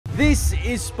This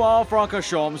is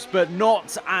Spa-Francorchamps, but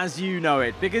not as you know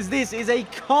it, because this is a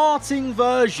karting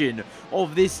version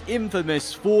of this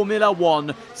infamous Formula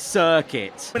 1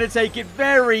 circuit. I'm going to take it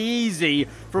very easy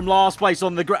from last place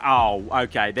on the grid. Oh,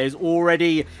 okay. There's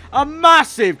already a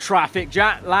massive traffic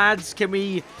jam, lads. Can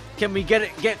we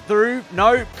get through?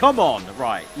 No, come on.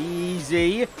 Right,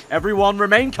 easy. Everyone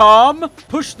remain calm.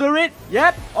 Push through it.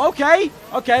 Yep, okay.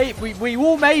 Okay, we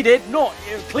all made it. Not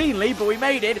cleanly, but we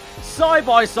made it. Side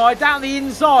by side, down the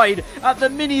inside at the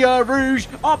Mini Rouge.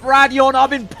 Up Radion. I've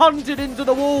been punted into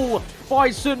the wall by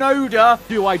Sonoda.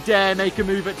 Do I dare make a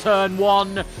move at turn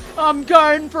 1? I'm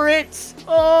going for it.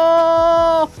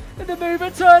 Oh, the move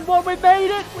at turn 1. We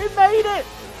made it. We made it.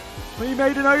 We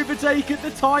made an overtake at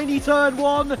the tiny turn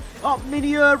 1. Up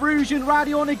Mini Rouge and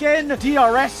Radion again.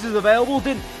 DRS is available.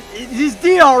 Is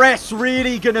DRS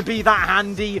really going to be that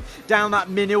handy down that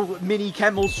mini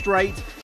Kemmel straight?